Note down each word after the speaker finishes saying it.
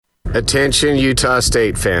Attention, Utah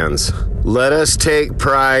State fans. Let us take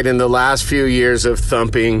pride in the last few years of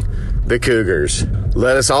thumping the Cougars.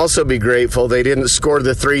 Let us also be grateful they didn't score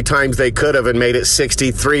the 3 times they could have and made it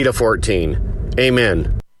 63-14.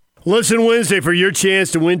 Amen. Listen Wednesday for your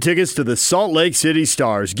chance to win tickets to the Salt Lake City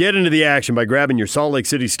Stars. Get into the action by grabbing your Salt Lake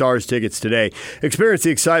City Stars tickets today. Experience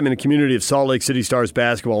the excitement and community of Salt Lake City Stars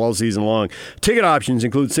basketball all season long. Ticket options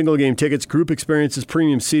include single-game tickets, group experiences,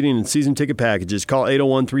 premium seating, and season ticket packages. Call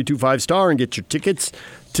 801-325-STAR and get your tickets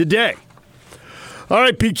today. All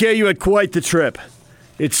right, PK, you had quite the trip.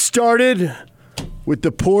 It started with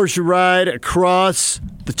the Porsche ride across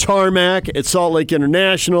the tarmac at Salt Lake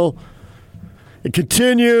International. It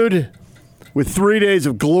continued with 3 days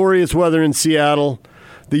of glorious weather in Seattle.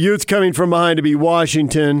 The Utes coming from behind to beat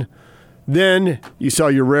Washington. Then you saw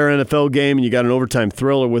your rare NFL game, and you got an overtime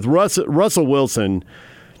thriller with Russell Wilson,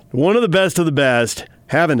 one of the best,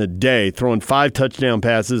 having a day, throwing 5 touchdown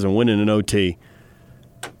passes and winning an OT.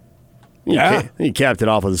 Yeah. He capped it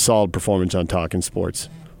off with a solid performance on Talking Sports.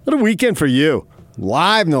 What a weekend for you.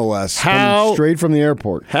 Live, no less. Coming straight from the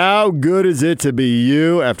airport. How good is it to be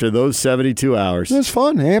you after those 72 hours? It was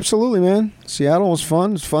fun. Absolutely, man. Seattle was fun.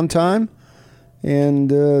 It was a fun time. And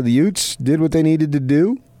the Utes did what they needed to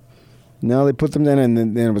do. Now they put them down, and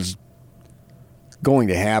then it was going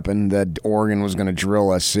to happen that Oregon was going to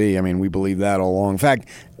drill SC. I mean, we believed that all along. In fact,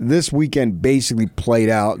 this weekend basically played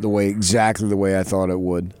out exactly the way I thought it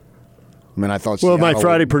would. I mean, I thought. Well, my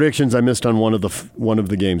Friday predictions I missed on one of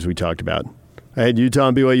the games we talked about. I had Utah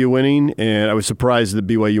and BYU winning, and I was surprised that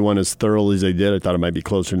BYU won as thoroughly as they did. I thought it might be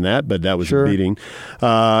closer than that, but that was a beating.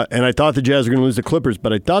 And I thought the Jazz were going to lose the Clippers,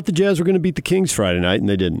 but I thought the Jazz were going to beat the Kings Friday night, and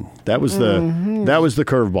they didn't. That was the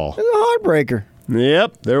curveball. It was a heartbreaker.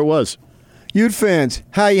 Yep, there it was. Ute fans,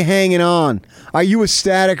 how you hanging on? Are you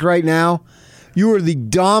ecstatic right now? You are the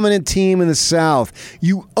dominant team in the South.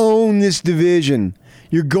 You own this division.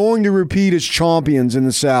 You're going to repeat as champions in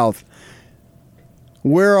the South.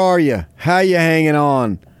 Where are you? How you hanging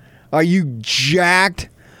on? Are you jacked?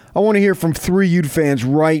 I want to hear from 3 Ute fans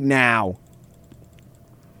right now.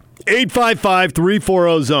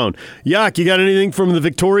 855-340-ZONE. Yak, you got anything from the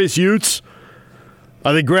victorious Utes?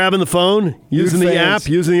 Are they grabbing the phone, using the app,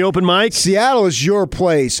 using the open mic? Seattle is your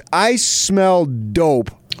place. I smell dope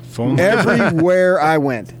everywhere I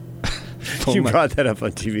went. You brought that up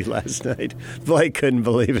on TV last night. Blake couldn't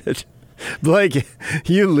believe it. Blake,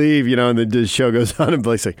 you leave, and the show goes on, and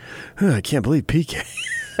Blake's like, I can't believe PK.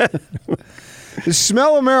 The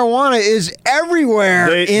smell of marijuana is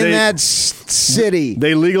everywhere in that city.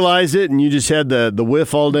 They legalized it, and you just had the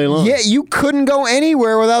whiff all day long. Yeah, you couldn't go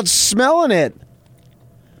anywhere without smelling it.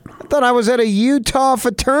 I thought I was at a Utah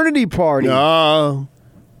fraternity party. Oh.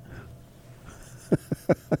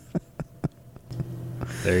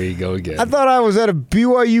 There you go again. I thought I was at a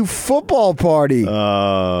BYU football party.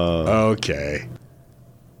 Okay.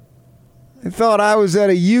 I thought I was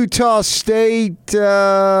at a Utah State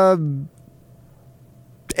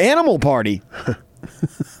animal party.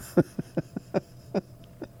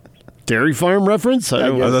 Dairy farm reference? I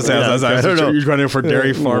don't know. You're going in for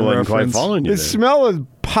dairy farm reference. Quite following you The there. smell of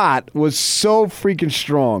pot was so freaking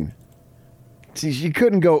strong. See, you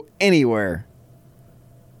couldn't go anywhere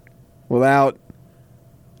without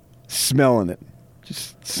smelling it.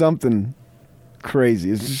 Just something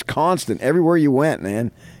crazy. It's just constant. Everywhere you went,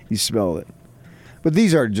 man, you smelled it. But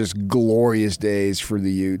these are just glorious days for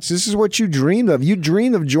the Utes. This is what you dreamed of. You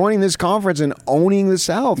dreamed of joining this conference and owning the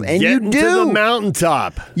South. And Getting you do. to the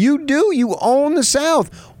mountaintop. You do. You own the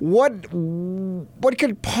South. What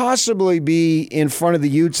could possibly be in front of the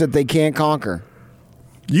Utes that they can't conquer?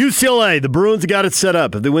 UCLA, the Bruins got it set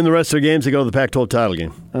up. If they win the rest of their games, they go to the Pac-12 title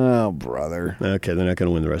game. Oh, brother. Okay, they're not going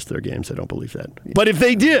to win the rest of their games. I don't believe that. But if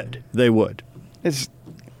they did, they would.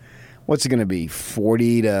 What's it going to be,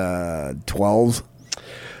 40-12?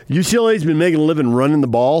 UCLA's been making a living running the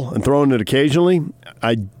ball and throwing it occasionally.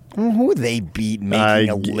 Who would they beat making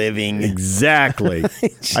a living? Exactly.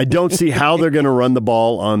 I don't see how they're going to run the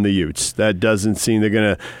ball on the Utes. That doesn't seem they're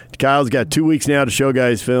going to. Kyle's got 2 weeks now to show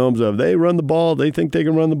guys films of they run the ball. They think they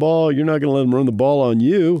can run the ball. You're not going to let them run the ball on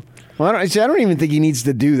you. Well, I don't even think he needs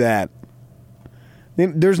to do that.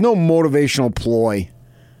 There's no motivational ploy.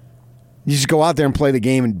 You just go out there and play the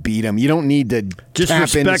game and beat them. You don't need to just tap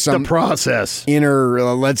respect into some the process. Inner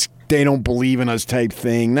they don't believe in us type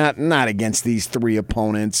thing. Not against these 3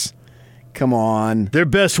 opponents. Come on. Their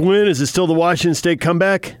best win is it still the Washington State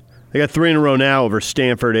comeback? They got 3 in a row now over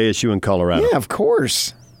Stanford, ASU, and Colorado. Yeah, of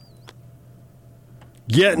course.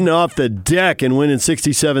 Getting off the deck and winning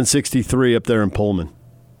 67-63 up there in Pullman.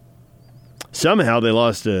 Somehow they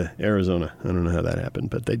lost to Arizona. I don't know how that happened,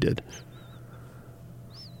 but they did.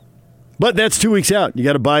 But that's 2 weeks out. You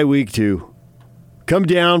got a bye week to come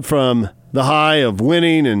down from the high of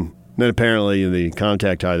winning, and then apparently the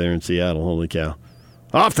contact high there in Seattle. Holy cow.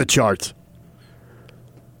 Off the charts.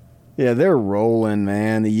 Yeah, they're rolling,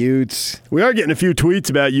 man. The Utes. We are getting a few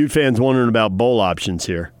tweets about Ute fans wondering about bowl options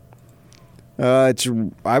here. I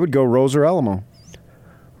would go Rose or Alamo.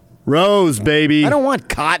 Rose, baby. I don't want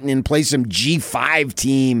Cotton and play some G5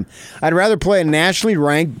 team. I'd rather play a nationally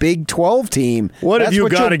ranked Big 12 team. What have you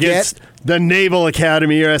got against the Naval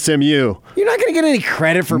Academy or SMU? You're not going to get any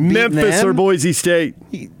credit for beating Memphis them. or Boise State.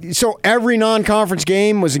 So every non-conference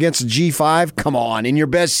game was against a G5? Come on. In your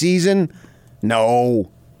best season?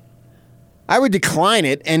 No. I would decline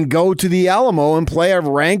it and go to the Alamo and play a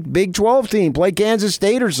ranked Big 12 team. Play Kansas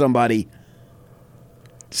State or somebody.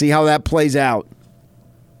 See how that plays out.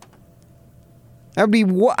 I'd be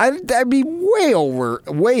way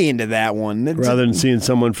into that one. Rather than seeing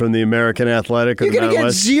someone from the American Athletic or You're the going to Mountain get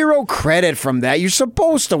West. zero credit from that. You're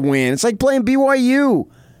supposed to win. It's like playing BYU.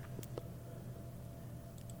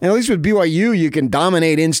 And at least with BYU, you can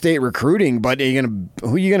dominate in-state recruiting, but who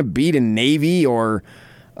are you going to beat in Navy or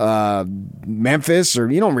Memphis?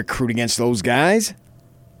 Or you don't recruit against those guys.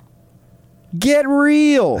 Get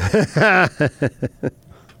real.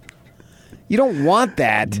 You don't want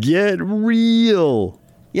that. Get real.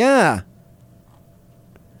 Yeah.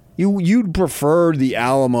 You'd prefer the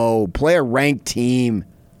Alamo, play a ranked team.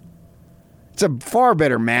 It's a far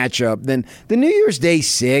better matchup than the New Year's Day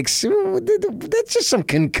 6. That's just some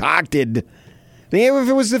concocted thing. If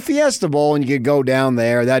it was the Fiesta Bowl and you could go down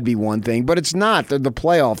there, that'd be one thing. But it's not. They're the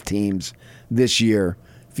playoff teams this year.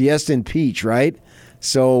 Fiesta and Peach, right?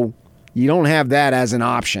 So you don't have that as an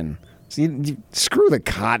option. So screw the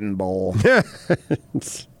Cotton Bowl.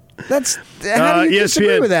 That's how do you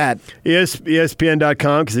disagree with that?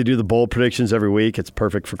 ESPN.com, because they do the bowl predictions every week. It's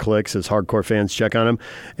perfect for clicks as hardcore fans check on them.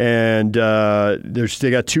 And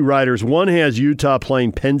they got two writers. One has Utah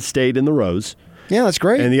playing Penn State in the Rose. Yeah, that's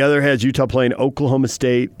great. And the other has Utah playing Oklahoma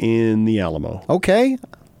State in the Alamo. Okay.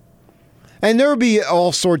 And there will be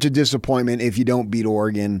all sorts of disappointment if you don't beat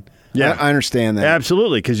Oregon. Yeah. I understand that.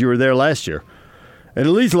 Absolutely, because you were there last year. And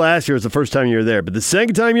at least last year was the first time you were there. But the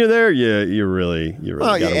second time you're there, you really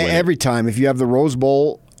got to win. Every time. If you have the Rose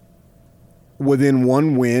Bowl within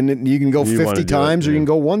one win, you can go 50 times or you can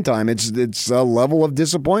go one time. It's a level of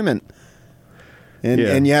disappointment.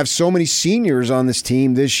 And you have so many seniors on this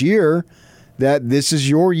team this year that this is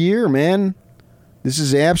your year, man. This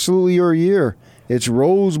is absolutely your year. It's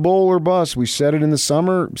Rose Bowl or bust. We said it in the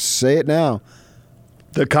summer. Say it now.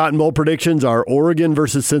 The Cotton Bowl predictions are Oregon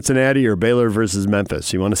versus Cincinnati or Baylor versus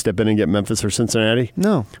Memphis. You want to step in and get Memphis or Cincinnati?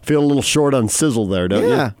 No. Feel a little short on sizzle there, don't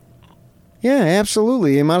you? Yeah,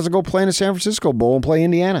 absolutely. You might as well go play in a San Francisco Bowl and play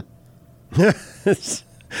Indiana.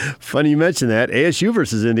 Funny you mentioned that. ASU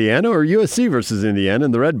versus Indiana or USC versus Indiana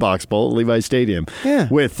in the Red Box Bowl at Levi Stadium. Yeah.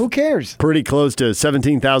 With who cares? Pretty close to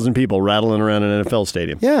 17,000 people rattling around an NFL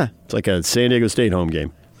stadium. Yeah. It's like a San Diego State home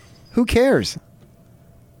game. Who cares?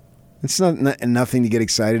 It's nothing to get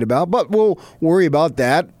excited about, but we'll worry about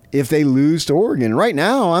that if they lose to Oregon. Right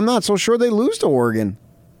now, I'm not so sure they lose to Oregon.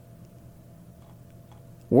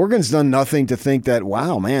 Oregon's done nothing to think that,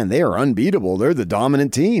 wow, man, they are unbeatable. They're the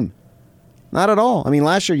dominant team. Not at all. I mean,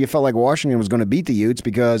 last year you felt like Washington was going to beat the Utes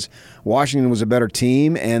because Washington was a better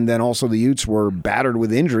team, and then also the Utes were battered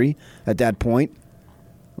with injury at that point.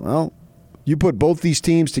 Well, you put both these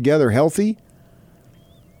teams together healthy,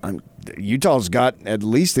 Utah's got at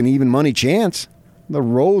least an even money chance. The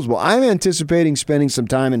Rose Bowl. I'm anticipating spending some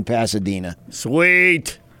time in Pasadena.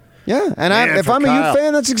 Sweet. Yeah, and if I'm a Ute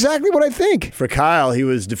fan, that's exactly what I think. For Kyle, he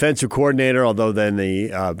was defensive coordinator, although then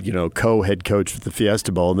the co-head coach with the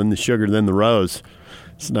Fiesta Bowl, then the Sugar, then the Rose.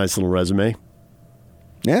 It's a nice little resume.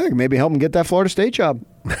 Yeah, maybe help him get that Florida State job.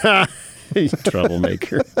 He's a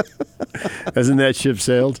troublemaker. Hasn't that ship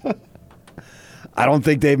sailed? I don't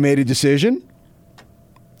think they've made a decision.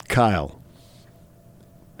 Kyle,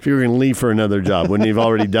 if you were going to leave for another job, wouldn't he have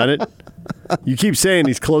already done it? You keep saying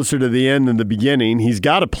he's closer to the end than the beginning. He's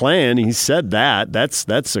got a plan. He said that. That's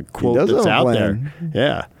a quote that's out there.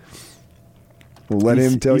 Yeah. We'll let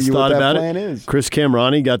him tell you what that plan is. Chris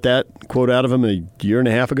Camrani got that quote out of him a year and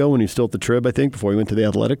a half ago when he was still at the Trib, I think, before he went to the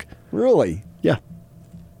Athletic. Really? Yeah.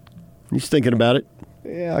 He's thinking about it.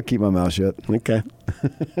 Yeah, I'll keep my mouth shut. Okay.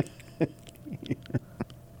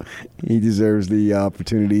 He deserves the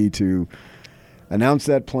opportunity to announce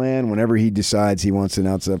that plan whenever he decides he wants to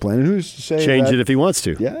announce that plan. And who's to say change it if he wants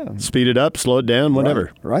to? Yeah. Speed it up, slow it down,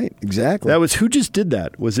 whatever. Right. Exactly. That was who just did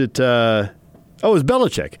that? Was it? It was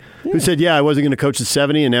Belichick who said, "Yeah, I wasn't going to coach at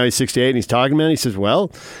 70, and now he's 68, and he's talking about it." He says,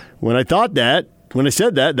 "Well, when I thought that, When I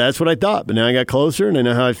said that, that's what I thought. But now I got closer, and I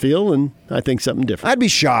know how I feel, and I think something different. I'd be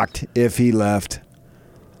shocked if he left.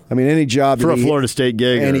 I mean, any job For a Florida State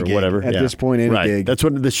gig or gig, whatever. At this point, any gig. That's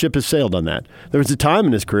what the ship has sailed on that. There was a time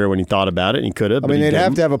in his career when he thought about it, and he could have. I mean, they'd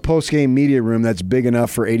have to have a post-game media room that's big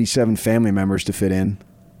enough for 87 family members to fit in.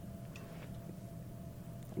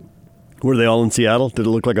 Were they all in Seattle? Did it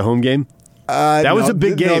look like a home game? That was a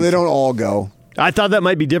big game. No, they don't all go. I thought that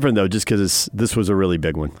might be different, though, just because this was a really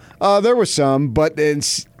big one. There were some, but they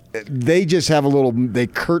just have they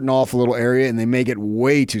curtain off a little area, and they make it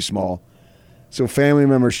way too small. So family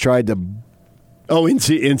members tried to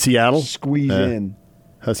in Seattle? Squeeze in.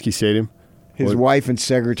 Husky Stadium? His wife and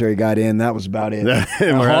secretary got in. That was about it.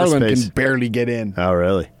 Harlan can barely get in. Oh,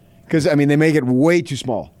 really? Because, I mean, they make it way too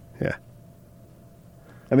small. Yeah.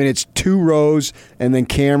 I mean, it's 2 rows and then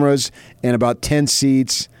cameras and about 10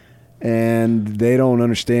 seats, and they don't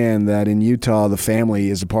understand that in Utah, the family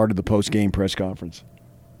is a part of the post-game press conference.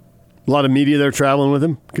 A lot of media there traveling with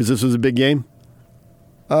him because this was a big game?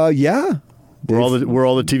 Yeah. Were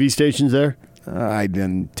all the TV stations there? I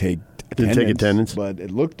didn't take attendance. Didn't take attendance? But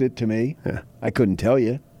it looked it to me. Yeah. I couldn't tell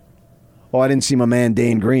you. Oh, I didn't see my man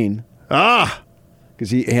Dane Green.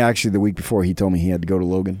 Because he actually, the week before, he told me he had to go to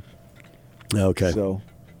Logan. Okay. So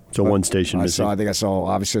one station missing. I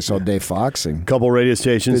saw Dave Fox. And couple radio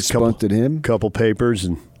stations. Bunted him. Couple papers.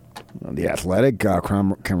 And The Athletic,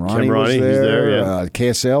 Camrani was he's there. there, yeah.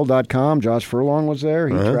 KSL.com, Josh Furlong was there.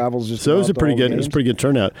 He travels just So it was a pretty good. It was a pretty good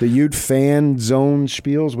turnout. The Ute fan zone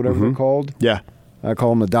spiels, whatever they're called. Yeah. I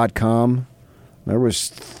call them the .com. There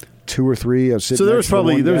was 2 or 3. I was sitting So there was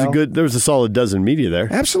next there was a solid dozen media there.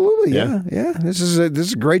 Absolutely, yeah. This is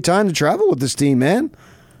a great time to travel with this team, man.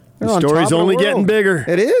 The story's only getting bigger.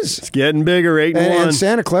 It is. It's getting bigger. 8-1. And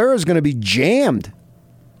Santa Clara is going to be jammed.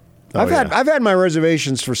 Oh, I've had my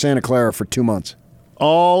reservations for Santa Clara for 2 months.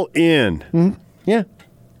 All in. Mm-hmm. Yeah.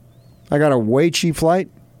 I got a way cheap flight.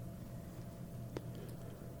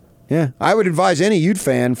 Yeah. I would advise any Ute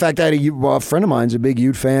fan. In fact, I had a friend of mine's a big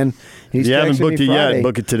Ute fan. He's you haven't booked it Friday. yet.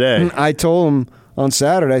 Book it today. I told him on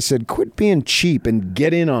Saturday, I said, quit being cheap and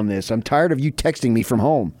get in on this. I'm tired of you texting me from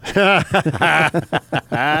home.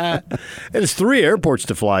 There's 3 airports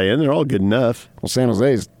to fly in. They're all good enough. Well, San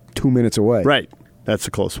Jose is 2 minutes away. Right. That's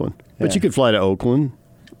a close one. But Yeah. you could fly to Oakland.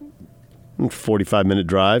 45-minute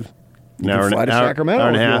drive. You can fly to Sacramento hour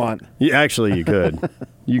and a if you half. want. Yeah, actually, you could.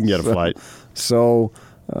 You can get a flight. So,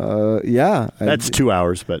 yeah. That's 2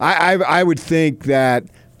 hours. But I would think that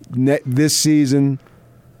this season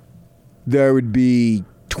there would be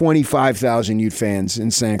 25,000 Ute fans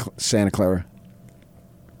in Santa Clara.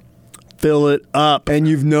 Fill it up. And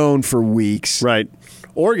you've known for weeks. Right.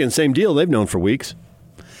 Oregon, same deal. They've known for weeks.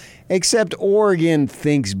 Except Oregon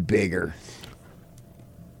thinks bigger.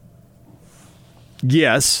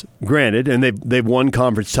 Yes, granted, and they've won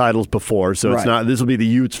conference titles before, so it's not. This will be the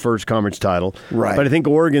Utes' first conference title. Right. But I think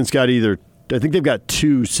Oregon's got I think they've got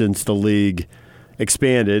 2 since the league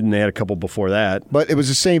expanded, and they had a couple before that. But it was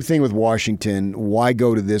the same thing with Washington. Why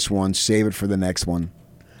go to this one? Save it for the next one.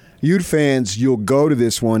 Ute fans, you'll go to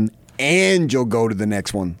this one and you'll go to the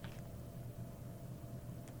next one.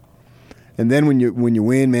 And then when you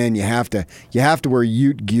win, man, you have to wear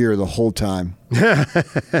Ute gear the whole time. I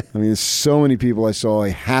mean, there's so many people I saw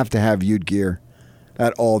have to have Ute gear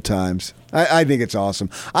at all times. I think it's awesome.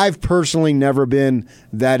 I've personally never been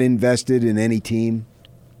that invested in any team.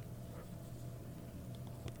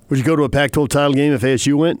 Would you go to a Pac-12 title game if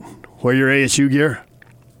ASU went? Wear your ASU gear?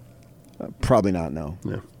 Probably not, no.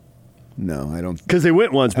 No. No, I don't. Because they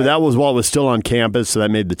went once, but that was while it was still on campus, so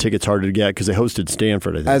that made the tickets harder to get because they hosted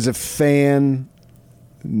Stanford, I think. As a fan,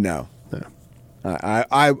 no. No.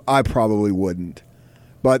 I probably wouldn't.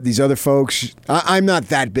 But these other folks, I'm not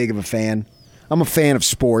that big of a fan. I'm a fan of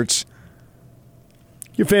sports.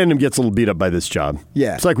 Your fandom gets a little beat up by this job.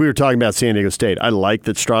 Yeah. It's like we were talking about San Diego State. I like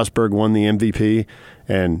that Strasburg won the MVP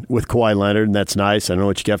and with Kawhi Leonard, and that's nice. I know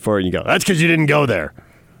what you get for it. And you go, that's because you didn't go there.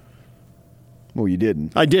 Well, you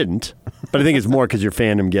didn't. I didn't. But I think it's more because your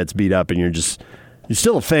fandom gets beat up and you're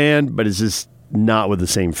still a fan, but it's just not with the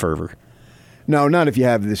same fervor. No, not if you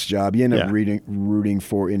have this job. You end up rooting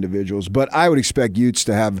for individuals. But I would expect Utes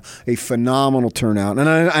to have a phenomenal turnout.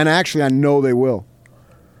 And actually, I know they will.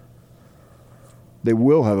 They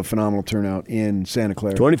will have a phenomenal turnout in Santa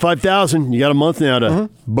Clara. 25,000. You got a month now to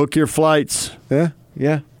book your flights. Yeah.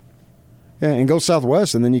 Yeah, and go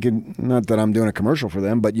Southwest, and then you can, not that I'm doing a commercial for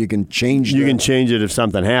them, but you can change You can change it if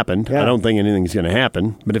something happened. Yeah. I don't think anything's going to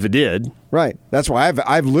happen, but if it did. Right. That's why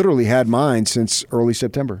I've literally had mine since early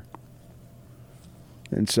September.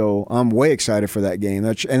 And so I'm way excited for that game.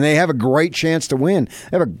 And they have a great chance to win.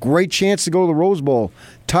 They have a great chance to go to the Rose Bowl.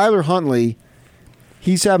 Tyler Huntley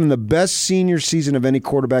He's having the best senior season of any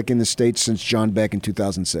quarterback in the state since John Beck in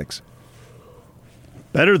 2006.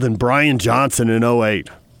 Better than Brian Johnson in 08.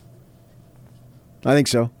 I think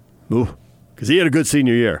so. Ooh, because he had a good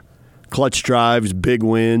senior year. Clutch drives, big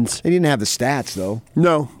wins. He didn't have the stats, though.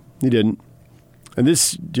 No, he didn't. And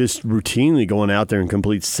this just routinely going out there and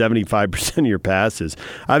completes 75% of your passes.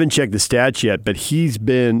 I haven't checked the stats yet, but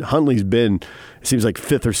Huntley's been, it seems like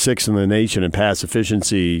 5th or 6th in the nation in pass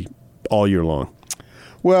efficiency all year long.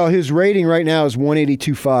 Well, his rating right now is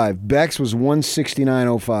 182.5. Beck's was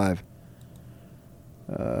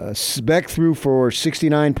 169.05. Beck threw for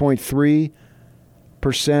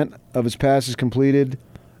 69.3% of his passes completed.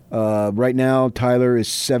 Right now, Tyler is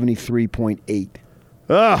 73.8.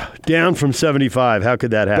 Down from 75. How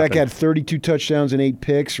could that happen? Beck had 32 touchdowns and 8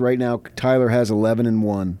 picks. Right now, Tyler has 11 and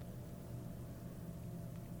 1.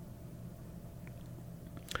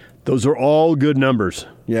 Those are all good numbers.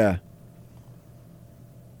 Yeah.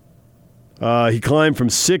 He climbed from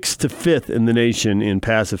 6th to 5th in the nation in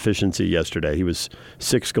pass efficiency yesterday. He was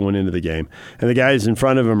 6th going into the game. And the guys in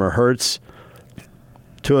front of him are Hurts,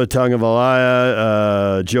 Tua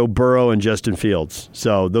Tagovailoa, Joe Burrow, and Justin Fields.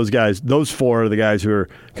 So those 4 are the guys who are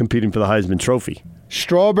competing for the Heisman Trophy.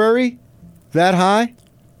 Strawberry? That high?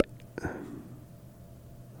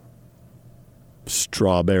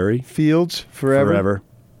 Strawberry. Fields? Forever.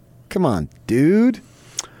 Come on, dude.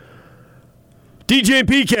 DJ and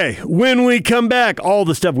PK, when we come back, all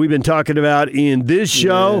the stuff we've been talking about in this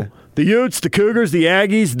show. Yeah. The Utes, the Cougars, the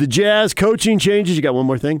Aggies, the Jazz, coaching changes. You got one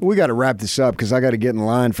more thing? We got to wrap this up because I got to get in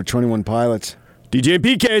line for 21 Pilots. DJ and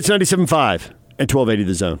PK, it's 97.5 and 1280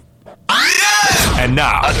 The Zone. And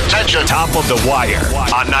now, attention, top of the wire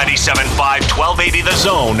on 97.5, 1280 The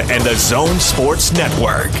Zone and the Zone Sports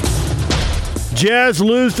Network. Jazz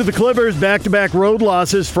lose to the Clippers, back-to-back road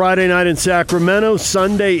losses Friday night in Sacramento,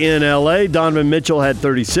 Sunday in L.A. Donovan Mitchell had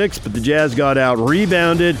 36, but the Jazz got out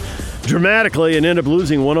rebounded dramatically and ended up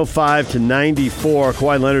losing 105-94.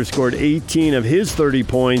 Kawhi Leonard scored 18 of his 30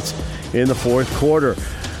 points in the fourth quarter.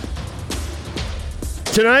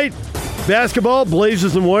 Tonight, basketball,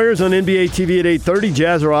 Blazers and Warriors on NBA TV at 8:30.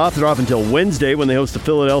 Jazz are off. They're off until Wednesday when they host the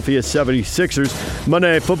Philadelphia 76ers.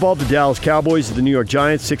 Monday Night Football, the Dallas Cowboys at the New York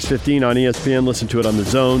Giants, 6:15 on ESPN. Listen to it on the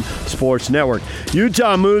Zone Sports Network.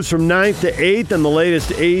 Utah moves from 9th to 8th in the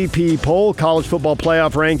latest AP poll. College football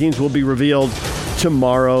playoff rankings will be revealed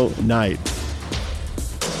tomorrow night.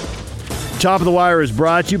 Top of the Wire is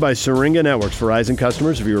brought to you by Syringa Networks. Verizon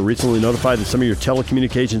customers, if you were recently notified that some of your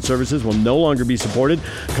telecommunication services will no longer be supported,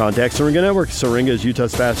 contact Syringa Networks. Syringa is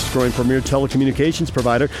Utah's fastest growing premier telecommunications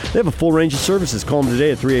provider. They have a full range of services. Call them today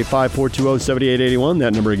at 385-420-7881.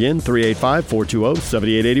 That number again,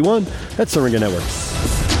 385-420-7881. That's Syringa Networks.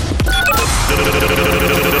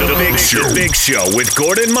 The Big Show with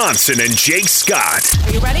Gordon Monson and Jake Scott.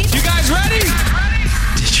 Are you ready? You guys ready?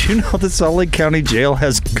 Did you know that Salt Lake County Jail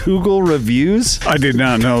has Google reviews? I did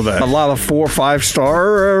not know that. A lot of 4 or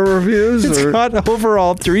 5-star reviews? It's got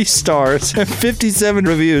overall 3 stars and 57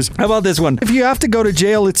 reviews. How about this one? If you have to go to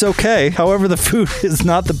jail, it's okay. However, the food is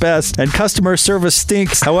not the best and customer service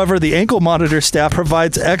stinks. However, the ankle monitor staff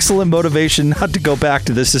provides excellent motivation not to go back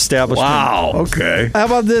to this establishment. Wow. Okay. How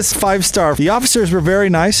about this 5-star? The officers were very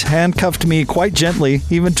nice, handcuffed me quite gently,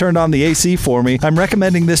 even turned on the AC for me. I'm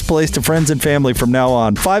recommending this place to friends and family from now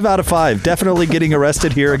on. 5 out of 5. Definitely getting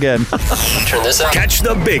arrested here again. Turn this up. Catch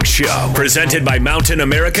the Big Show, presented by Mountain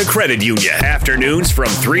America Credit Union. Afternoons from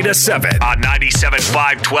 3 to 7 on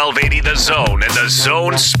 97.5, 1280 The Zone and the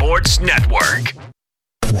Zone Sports Network.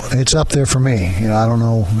 It's up there for me. You know, I don't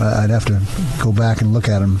know. I'd have to go back and look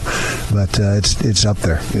at them, but it's up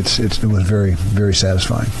there. It was very, very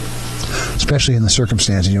satisfying. Especially in the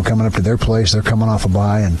circumstances, coming up to their place, they're coming off a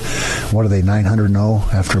bye, and what are they,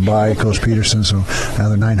 900-0 after a bye, Coach Peterson? So now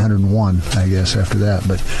they're 901, I guess, after that.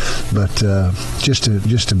 But just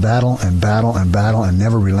to battle and battle and battle and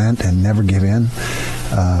never relent and never give in,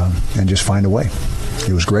 and just find a way.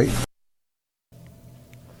 It was great.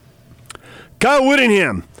 Kyle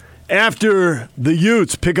Whittingham, after the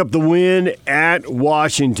Utes pick up the win at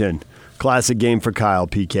Washington. Classic game for Kyle,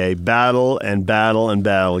 PK. Battle and battle and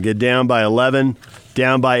battle. Get down by 11,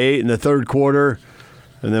 down by 8 in the third quarter,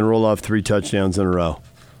 and then roll off 3 touchdowns in a row.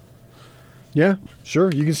 Yeah,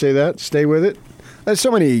 sure. You can say that. Stay with it. There's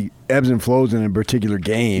so many ebbs and flows in a particular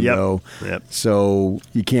game, though. Yep. So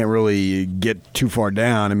you can't really get too far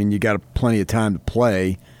down. I mean, you got plenty of time to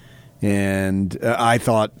play. And I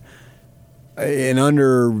thought an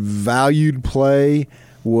undervalued play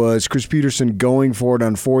was Chris Peterson going for it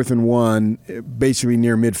on 4th and 1, basically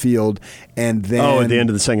near midfield, and then at the end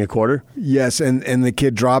of the second quarter? Yes, and the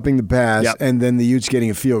kid dropping the pass, Yep. and then the Utes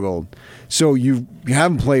getting a field goal. So you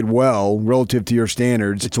haven't played well relative to your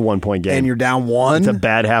standards. It's a 1-point game. And you're down 1? It's a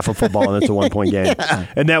bad half of football, and it's a 1-point game.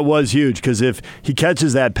 And that was huge because if he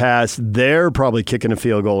catches that pass, they're probably kicking a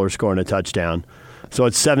field goal or scoring a touchdown. So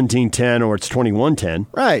it's 17-10 or it's 21-10.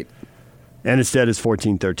 Right. And instead it's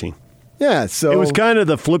 14-13. Yeah, so It was kind of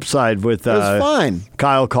the flip side with it was fine.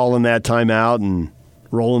 Kyle calling that timeout and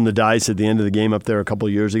rolling the dice at the end of the game up there a couple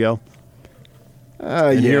of years ago.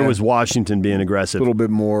 And here was Washington being a aggressive. little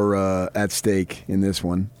bit more at stake in this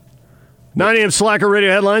one. 9 a.m. Slacker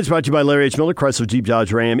Radio Headlines brought to you by Larry H. Miller, Chrysler Jeep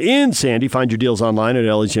Dodge Ram in Sandy. Find your deals online at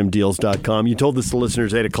LHMdeals.com. You told this to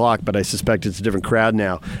listeners 8 o'clock, but I suspect it's a different crowd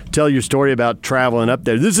now. Tell your story about traveling up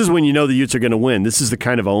there. This is when you know the Utes are going to win. This is the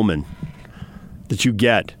kind of omen that you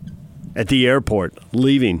get at the airport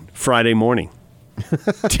leaving Friday morning,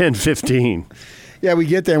 10:15. Yeah, we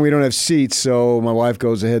get there and we don't have seats, so my wife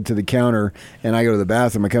goes ahead to the counter, and I go to the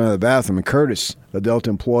bathroom. I come out of the bathroom, and Curtis, a Delta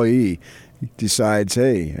employee, decides,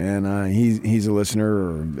 hey, and he's a listener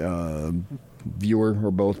or viewer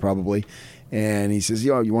or both probably, and he says,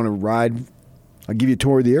 yo, you want to ride? I'll give you a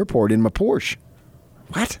tour of the airport in my Porsche.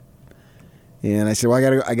 What? And I said, well,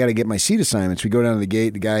 I got to get my seat assignments. We go down to the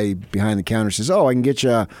gate. The guy behind the counter says, oh, I can get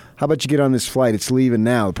you, how about you get on this flight? It's leaving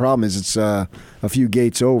now. The problem is it's a few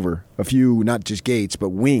gates over. A few, not just gates, but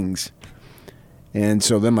wings. And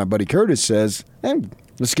so then my buddy Curtis says, hey,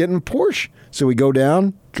 let's get in a Porsche. So we go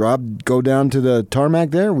down, go down to the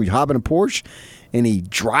tarmac there. We hop in a Porsche, and he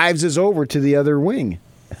drives us over to the other wing.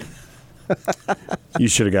 You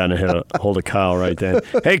should have gotten a hold of Kyle right then.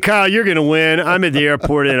 Hey, Kyle, you're going to win. I'm at the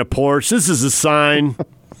airport in a Porsche. This is a sign.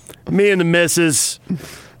 Me and the missus.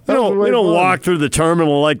 We don't walk through the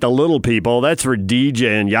terminal like the little people. That's for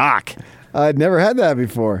DJ and Yak. I'd never had that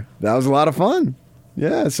before. That was a lot of fun.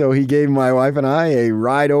 Yeah, so he gave my wife and I a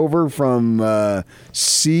ride over from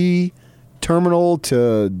C terminal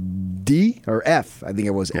to D or F. I think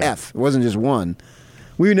it was F. It wasn't just one.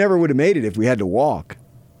 We never would have made it if we had to walk.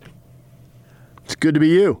 It's good to be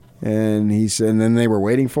you. And he said, and then they were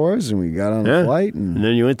waiting for us, and we got on the flight. And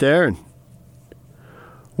then you went there and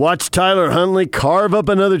watched Tyler Huntley carve up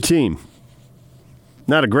another team.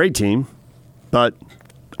 Not a great team, but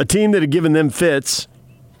a team that had given them fits.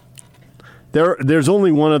 There's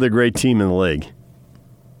only one other great team in the league.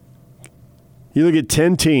 You look at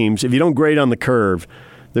 10 teams. If you don't grade on the curve,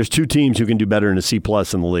 there's 2 teams who can do better in a C+ in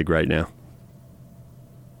the league right now.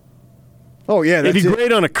 Oh, yeah. If you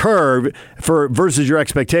grade on a curve versus your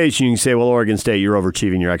expectation, you can say, well, Oregon State, you're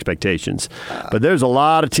overachieving your expectations. But there's a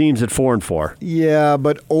lot of teams at 4-4. Yeah,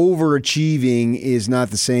 but overachieving is not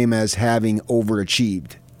the same as having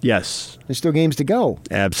overachieved. Yes. There's still games to go.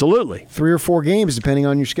 Absolutely. 3 or 4 games, depending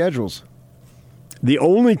on your schedules. The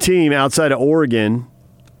only team outside of Oregon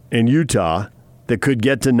and Utah that could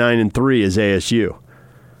get to 9-3 is ASU.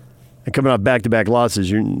 And coming off back-to-back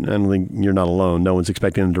losses, I don't think you're not alone. No one's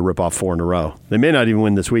expecting them to rip off 4 in a row. They may not even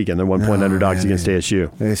win this weekend. They're 1-point underdogs against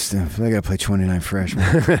ASU. They got to play 29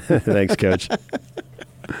 freshmen. Thanks, Coach.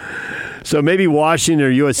 So maybe Washington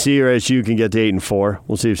or USC or ASU can get to 8-4.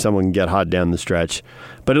 We'll see if someone can get hot down the stretch.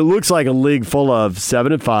 But it looks like a league full of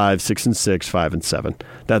 7-5, 6-6, 5-7.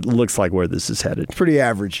 That looks like where this is headed. Pretty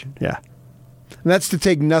average. Yeah. And that's to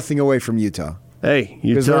take nothing away from Utah. Hey,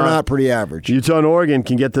 because they're not pretty average. Utah and Oregon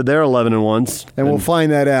can get to their 11-1s. And we'll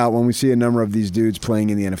find that out when we see a number of these dudes playing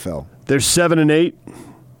in the NFL. There's 7-8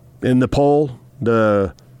 in the poll.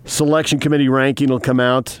 The selection committee ranking will come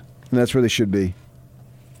out. And that's where they should be.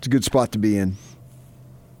 It's a good spot to be in.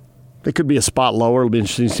 They could be a spot lower. It'll be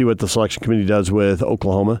interesting to see what the selection committee does with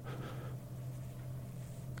Oklahoma.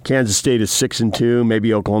 Kansas State is 6-2.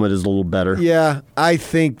 Maybe Oklahoma does a little better. Yeah, I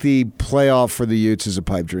think the playoff for the Utes is a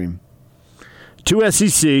pipe dream. 2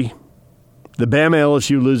 SEC. The Bama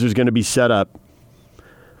LSU loser is going to be set up.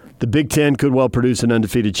 The Big Ten could well produce an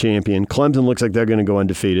undefeated champion. Clemson looks like they're going to go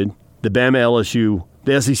undefeated. The Bama LSU,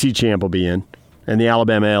 the SEC champ will be in, and the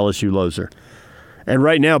Alabama LSU loser. And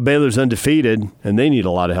right now, Baylor's undefeated, and they need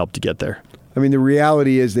a lot of help to get there. I mean, the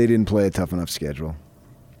reality is they didn't play a tough enough schedule.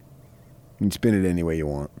 You can spin it any way you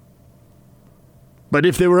want. But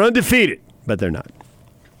if they were undefeated, but they're not.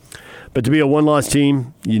 But to be a one-loss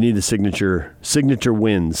team, you need the signature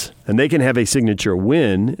wins. And they can have a signature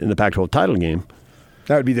win in the Pac-12 title game.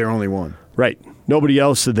 That would be their only one. Right. Nobody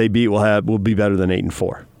else that they beat will be better than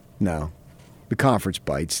 8-4. No. The conference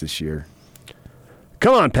bites this year.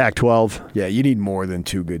 Come on, Pac-12. Yeah, you need more than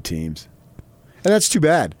 2 good teams. And that's too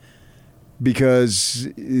bad because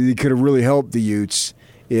it could have really helped the Utes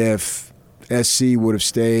if SC would have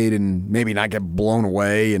stayed and maybe not get blown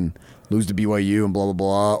away and lose to BYU and blah, blah,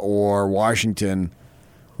 blah, or Washington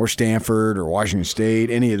or Stanford or Washington State,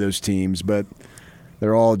 any of those teams. But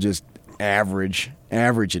they're all just average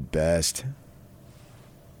at best.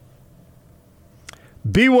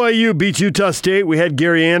 BYU beats Utah State. We had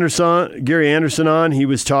Gary Anderson on. He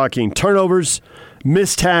was talking turnovers,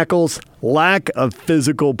 missed tackles, lack of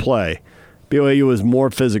physical play. BYU was more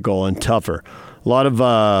physical and tougher. A lot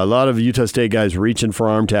of Utah State guys reaching for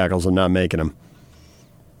arm tackles and not making them.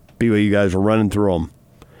 BYU guys were running through them.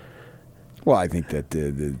 Well, I think that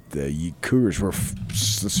the Cougars were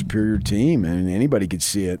the superior team, and anybody could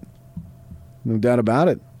see it. No doubt about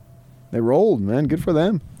it. They rolled, man. Good for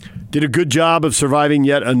them. Did a good job of surviving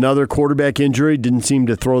yet another quarterback injury. Didn't seem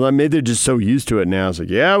to throw them. Maybe they're just so used to it now. It's like,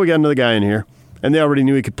 yeah, we got another guy in here. And they already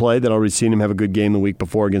knew he could play. They'd already seen him have a good game the week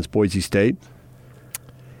before against Boise State.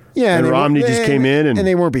 Yeah, and Romney just came in. And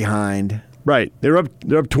they weren't behind. Right. They're up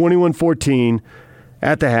 21-14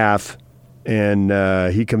 at the half.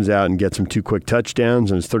 And he comes out and gets them 2 quick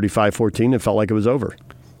touchdowns, and it's 35-14. It felt like it was over.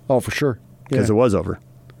 Oh, for sure. Because it was over.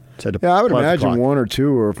 I would imagine one or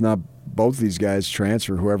two, or if not both these guys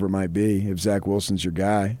transfer, whoever it might be, if Zach Wilson's your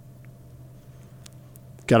guy.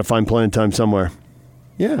 Got to find playing time somewhere.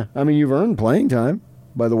 Yeah. I mean, you've earned playing time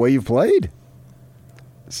by the way you've played.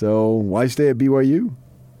 So why stay at BYU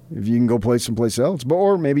if you can go play someplace else?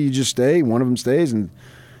 Or maybe you just stay, one of them stays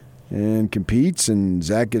and competes, and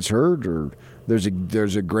Zach gets hurt, or there's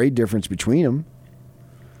a great difference between them.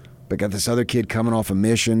 But got this other kid coming off a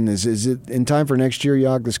mission. Is it in time for next year,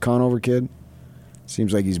 Yock, this Conover kid?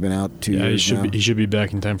 Seems like he's been out 2 years now. He should be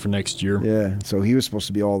back in time for next year. Yeah, so he was supposed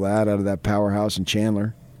to be all that out of that powerhouse in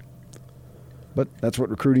Chandler. But that's what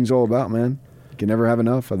recruiting's all about, man. You can never have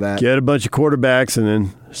enough of that. Get a bunch of quarterbacks, and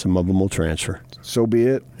then some of them will transfer. So be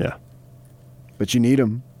it. Yeah. But you need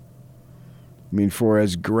them. I mean, for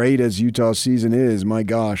as great as Utah's season is, my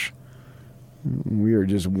gosh, we are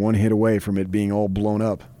just one hit away from it being all blown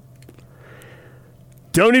up.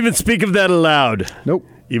 Don't even speak of that aloud. Nope.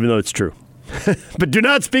 Even though it's true. But do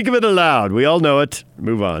not speak of it aloud. We all know it.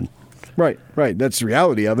 Move on. Right. That's the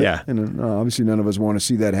reality of it. Yeah. And obviously none of us want to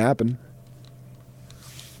see that happen.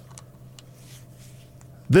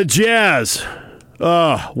 The Jazz.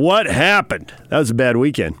 What happened? That was a bad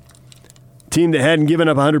weekend. Team that hadn't given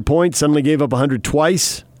up 100 points suddenly gave up 100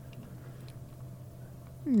 twice.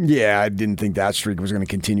 Yeah, I didn't think that streak was going to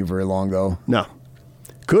continue very long, though. No.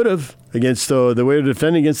 Could have against the way they're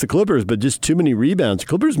defending against the Clippers, but just too many rebounds.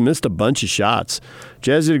 Clippers missed a bunch of shots.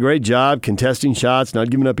 Jazz did a great job contesting shots, not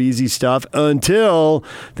giving up easy stuff until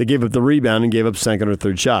they gave up the rebound and gave up second or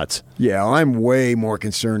third shots. Yeah, I'm way more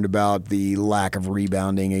concerned about the lack of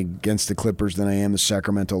rebounding against the Clippers than I am the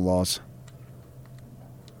Sacramento loss.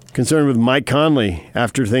 Concerned with Mike Conley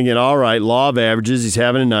after thinking, all right, law of averages, he's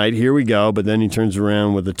having a night, here we go. But then he turns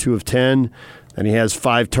around with a 2 of 10, and he has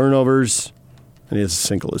 5 turnovers, and he has a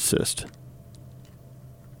single assist.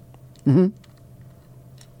 Mm-hmm.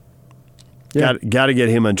 Yeah. Got to get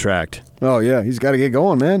him untracked. Oh, yeah, he's got to get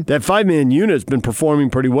going, man. That 5-man unit's been performing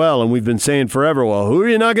pretty well, and we've been saying forever, well, who are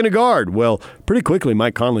you not going to guard? Well, pretty quickly,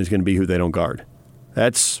 Mike Conley's going to be who they don't guard.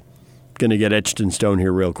 That's going to get etched in stone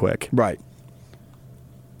here real quick. Right.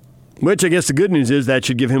 Which I guess the good news is that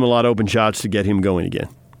should give him a lot of open shots to get him going again.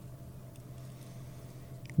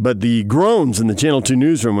 But the groans in the Channel 2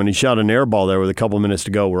 newsroom when he shot an air ball there with a couple minutes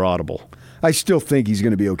to go were audible. I still think he's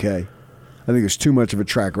going to be okay. I think there's too much of a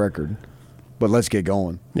track record. But let's get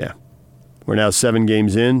going. Yeah. We're now 7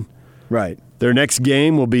 games in. Right. Their next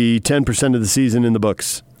game will be 10% of the season in the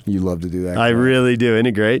books. You love to do that. I really do. Isn't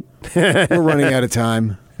it great? We're running out of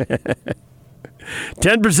time.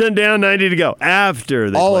 10% down, 90 to go after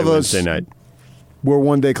they play Wednesday night. We're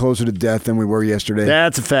one day closer to death than we were yesterday.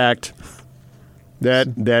 That's a fact. That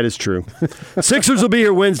is true. Sixers will be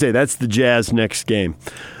here Wednesday. That's the Jazz next game.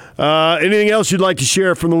 Anything else you'd like to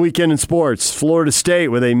share from the weekend in sports? Florida State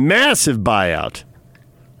with a massive buyout.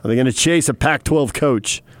 Are they going to chase a Pac-12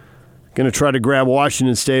 coach? Going to try to grab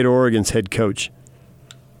Washington State or Oregon's head coach?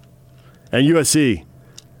 And USC.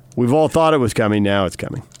 We've all thought it was coming. Now it's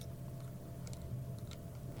coming.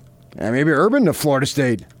 And maybe Urban to Florida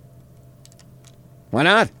State. Why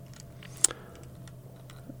not?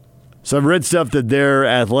 So I've read stuff that their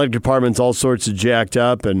athletic department's all sorts of jacked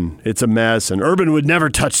up, and it's a mess, and Urban would never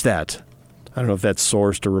touch that. I don't know if that's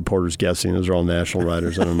sourced or reporters guessing. Those are all national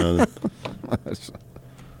writers. I don't know.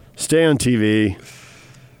 Stay on TV.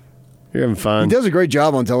 You're having fun. He does a great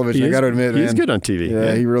job on television, I got to admit. He's man. good on TV.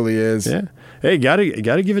 Yeah, he really is. Yeah. Hey,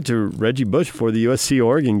 gotta give it to Reggie Bush for the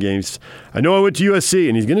USC-Oregon games. I know I went to USC,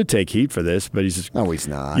 and he's going to take heat for this, but he's No, he's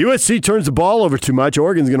not. USC turns the ball over too much.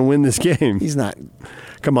 Oregon's going to win this game. He's not.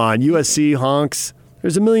 Come on, USC honks.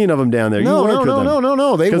 There's a million of them down there. No.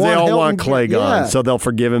 Because they all want Clay gone, yeah. so they'll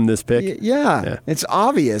forgive him this pick. Yeah. It's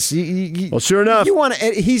obvious. Well, sure enough.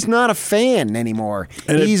 He's not a fan anymore.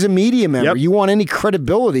 And He's a media member. Yep. You want any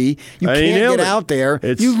credibility, you He can't nailed get it. out there.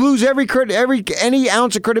 It's- You lose any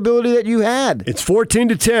ounce of credibility that you had. It's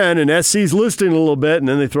 14-10, and SC's listing a little bit, and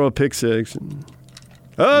then they throw a pick six.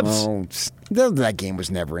 Oops. Oh, that game was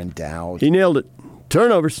never in doubt. He nailed it.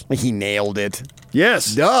 Turnovers. He nailed it.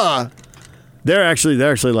 Yes. Duh. They're actually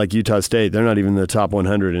like Utah State. They're not even in the top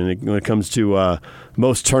 100. And when it comes to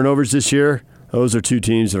most turnovers this year, those are two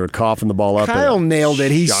teams that are coughing the ball up. Kyle nailed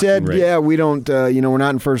it. He said, rate. "Yeah, we don't. We're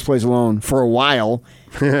not in first place alone for a while."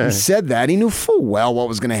 He said that. He knew full well what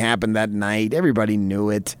was going to happen that night. Everybody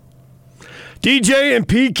knew it. DJ and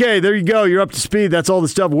PK, there you go. You're up to speed. That's all the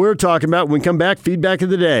stuff we're talking about. When we come back, feedback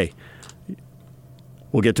of the day.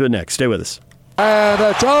 We'll get to it next. Stay with us. And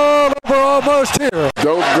it's all over almost here.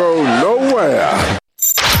 Don't go nowhere.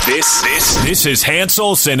 This is Hans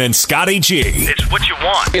Olsen and Scotty G. It's what you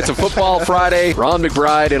want. It's a Football Friday. Ron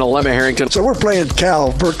McBride and Alema Harrington. So we're playing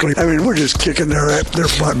Cal Berkeley. I mean, we're just kicking their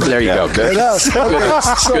butt. There you go. Good.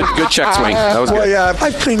 Good check swing. That was good. Well, yeah,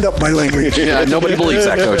 I cleaned up my language. Yeah, nobody believes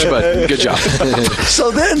that, Coach, but good job. So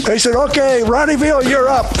then they said, okay, Ronnieville, you're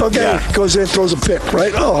up. Okay. Yeah. Goes in, throws a pick,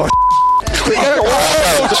 right? Oh,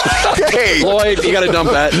 hey, Lloyd, you got to dump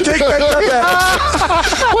that. Take that.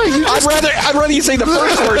 Wait, I'd rather you say the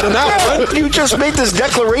first word than that one. You just made this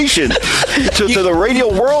declaration to the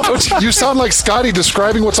radio world. You sound like Scotty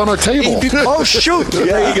describing what's on our table. Oh, shoot.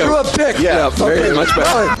 There you go. Threw a pick. Yeah, very much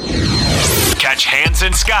better. Catch Hans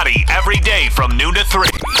and Scotty every day from noon to 3.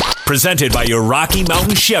 Presented by your Rocky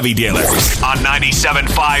Mountain Chevy dealers on 97.5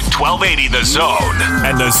 1280 The Zone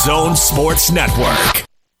and The Zone Sports Network.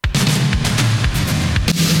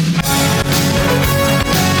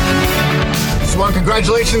 One,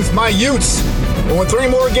 congratulations, my Utes. We won 3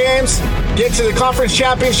 more games, get to the conference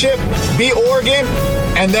championship, beat Oregon,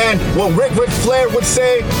 and then what Ric Flair would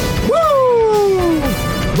say, woo!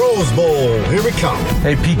 Rose Bowl, here we come.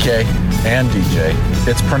 Hey, PK and DJ,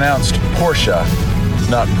 it's pronounced Porsche,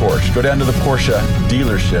 not Porsche. Go down to the Porsche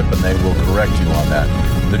dealership and they will correct you on that.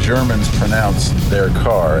 The Germans pronounce their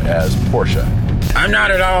car as Porsche. I'm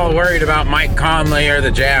not at all worried about Mike Conley or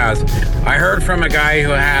the Jazz. I heard from a guy who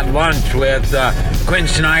had lunch with Quinn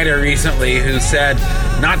Snyder recently who said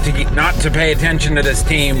not to pay attention to this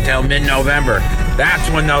team till mid-November. That's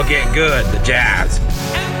when they'll get good, the Jazz.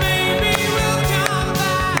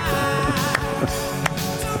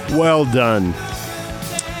 Well done.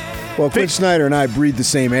 Well, Quinn Snyder and I breathe the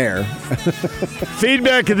same air.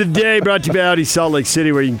 Feedback of the day brought to you by Audi Salt Lake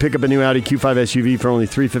City, where you can pick up a new Audi Q5 SUV for only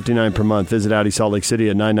 $359 per month. Visit Audi Salt Lake City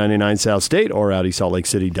at 999 South State or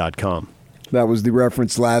AudiSaltLakeCity.com. That was the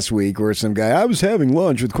reference last week where some guy, I was having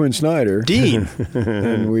lunch with Quinn Snyder. Dean.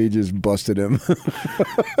 And we just busted him.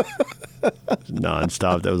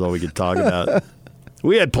 Nonstop. That was all we could talk about.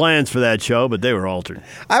 We had plans for that show, but they were altered.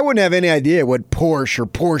 I wouldn't have any idea what Porsche or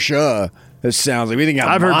Porsche this sounds like. We think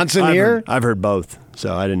got Monson here? I've heard both,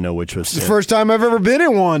 so I didn't know which was. It's the first time I've ever been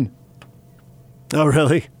in one. Oh,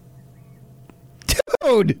 really? Dude.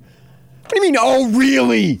 What do you mean, oh,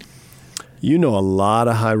 really? You know a lot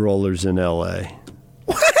of high rollers in L.A.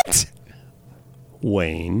 What?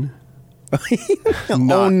 Wayne.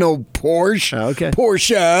 Oh, no, Porsche. Okay.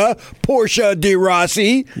 Porsche de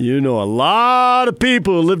Rossi. You know a lot of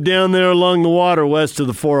people who live down there along the water west of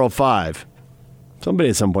the 405. Somebody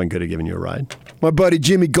at some point could have given you a ride. My buddy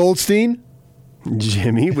Jimmy Goldstein.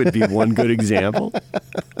 Jimmy would be one good example.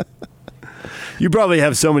 You probably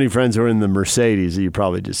have so many friends who are in the Mercedes that you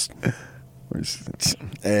probably just...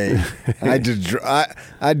 Hey,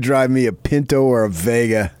 I'd drive me a Pinto or a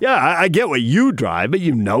Vega. Yeah, I get what you drive, but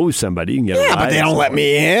you know somebody. You can get a ride. But they don't let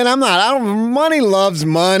me in. Money loves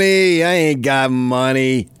money. I ain't got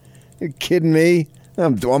money. You kidding me?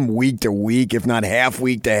 I'm week to week, if not half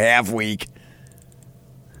week to half week.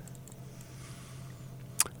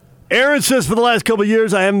 Aaron says, for the last couple of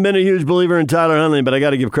years, I haven't been a huge believer in Tyler Huntley, but I got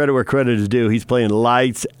to give credit where credit is due. He's playing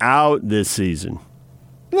lights out this season.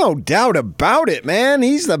 No doubt about it, man.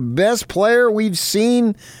 He's the best player we've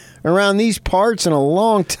seen around these parts in a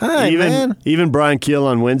long time, man. Even Brian Keel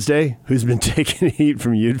on Wednesday, who's been taking heat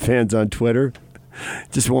from Ute fans on Twitter,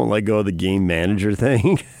 Just won't let go of the game manager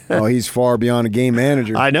thing. Oh, he's far beyond a game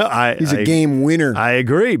manager. I know. He's a game winner. I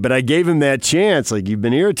agree, but I gave him that chance. Like, you've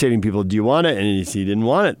been irritating people. Do you want it? And he didn't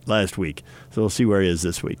want it last week. So we'll see where he is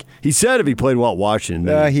this week. He said if he played well at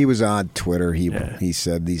Washington. He was on Twitter. He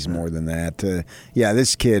said he's more than that.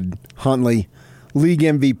 This kid, Huntley, league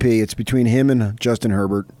MVP. It's between him and Justin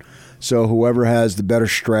Herbert. So whoever has the better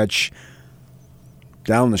stretch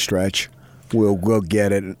down the stretch will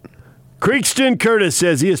get it. Creakston Curtis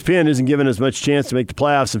says ESPN isn't giving us much chance to make the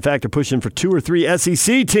playoffs. In fact, they're pushing for 2 or 3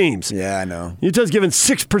 SEC teams. Yeah, I know. Utah's given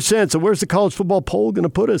 6%, so where's the college football poll going to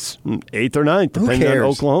put us? 8th or 9th, depending on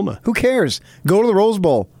Oklahoma. Who cares? Go to the Rose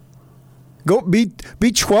Bowl. Go be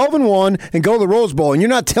 12-1 and go to the Rose Bowl. And you're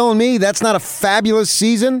not telling me that's not a fabulous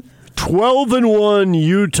season? 12-1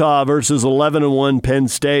 Utah versus 11-1 Penn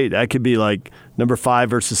State. That could be like number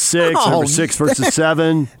 5 versus 6, number 6 versus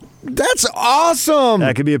 7. That's awesome.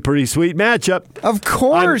 That could be a pretty sweet matchup. Of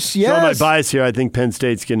course, yes. Showing my bias here, I think Penn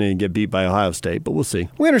State's going to get beat by Ohio State, but we'll see.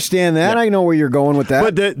 We understand that. Yeah. I know where you're going with that.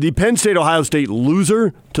 But the Penn State-Ohio State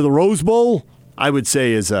loser to the Rose Bowl, I would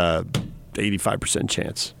say is a 85%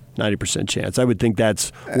 chance, 90% chance. I would think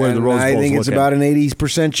that's where the Rose Bowl is. I think it's about an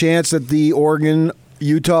 80% chance that the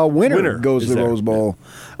Oregon-Utah winner goes to the Rose Bowl.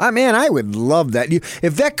 Man, I would love that.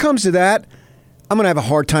 If that comes to that, I'm going to have a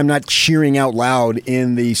hard time not cheering out loud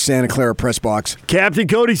in the Santa Clara press box. Captain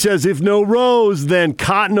Cody says, if no Rose, then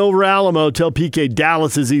Cotton over Alamo. Tell PK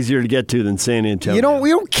Dallas is easier to get to than San Antonio. We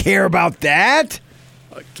don't care about that.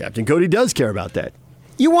 Captain Cody does care about that.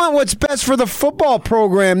 You want what's best for the football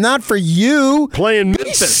program, not for you. Playing Be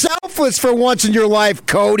Memphis. selfless for once in your life,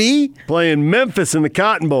 Cody. Playing Memphis in the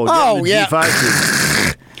Cotton Bowl. Oh, yeah.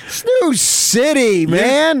 G5 Snooze City,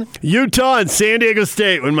 man. Utah and San Diego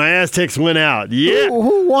State when my Aztecs went out. Yeah.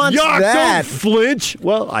 Who wants that? Don't flinch.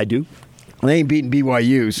 Well, I do. They ain't beating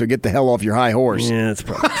BYU, so get the hell off your high horse. Yeah, that's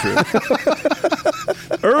probably true.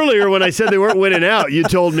 Earlier, when I said they weren't winning out, you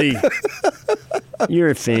told me you're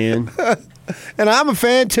a fan. And I'm a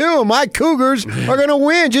fan, too. My Cougars are going to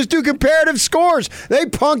win. Just do comparative scores. They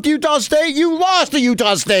punked Utah State. You lost to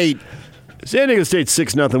Utah State. San Diego State's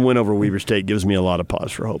 6-0 win over Weber State gives me a lot of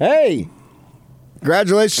pause for hope. Hey,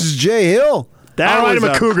 congratulations to Jay Hill. All right, I'm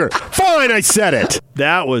a Cougar. Fine, I said it.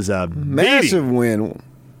 That was a massive win.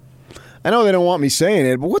 I know they don't want me saying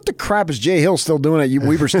it, but what the crap is Jay Hill still doing at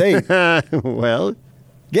Weber State? Well,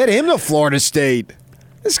 get him to Florida State.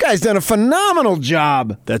 This guy's done a phenomenal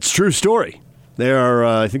job. That's a true story. They are,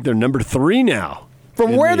 I think they're number 3 now.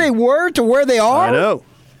 From where they were to where they are? I know.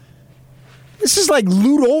 This is like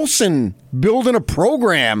Lute Olson building a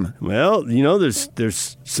program. Well,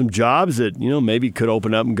 there's some jobs that, maybe could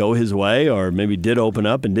open up and go his way, or maybe did open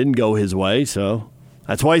up and didn't go his way, so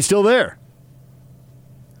that's why he's still there.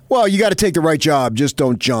 Well, you got to take the right job. Just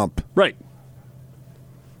don't jump. Right.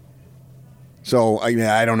 So,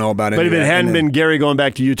 I don't know about it. But if it hadn't been Gary going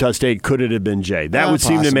back to Utah State, could it have been Jay? That would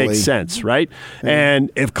seem to make sense, right? Yeah.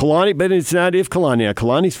 And if Kalani, but it's not if Kalani. Yeah,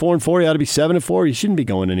 Kalani's 4-4. He ought to be 7-4. He shouldn't be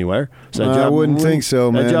going anywhere. So I wouldn't think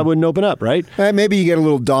so, man. That job wouldn't open up, right? Maybe you get a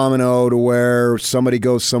little domino to where somebody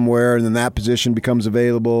goes somewhere and then that position becomes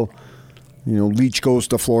available. Leach goes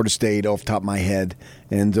to Florida State off the top of my head.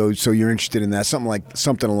 And so you're interested in that.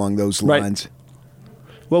 Something along those lines. Right.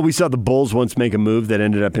 Well, we saw the Bulls once make a move that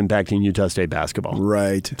ended up impacting Utah State basketball.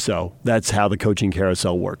 Right. So that's how the coaching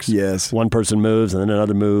carousel works. Yes. One person moves, and then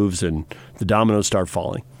another moves, and the dominoes start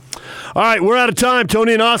falling. All right, we're out of time.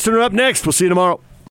 Tony and Austin are up next. We'll see you tomorrow.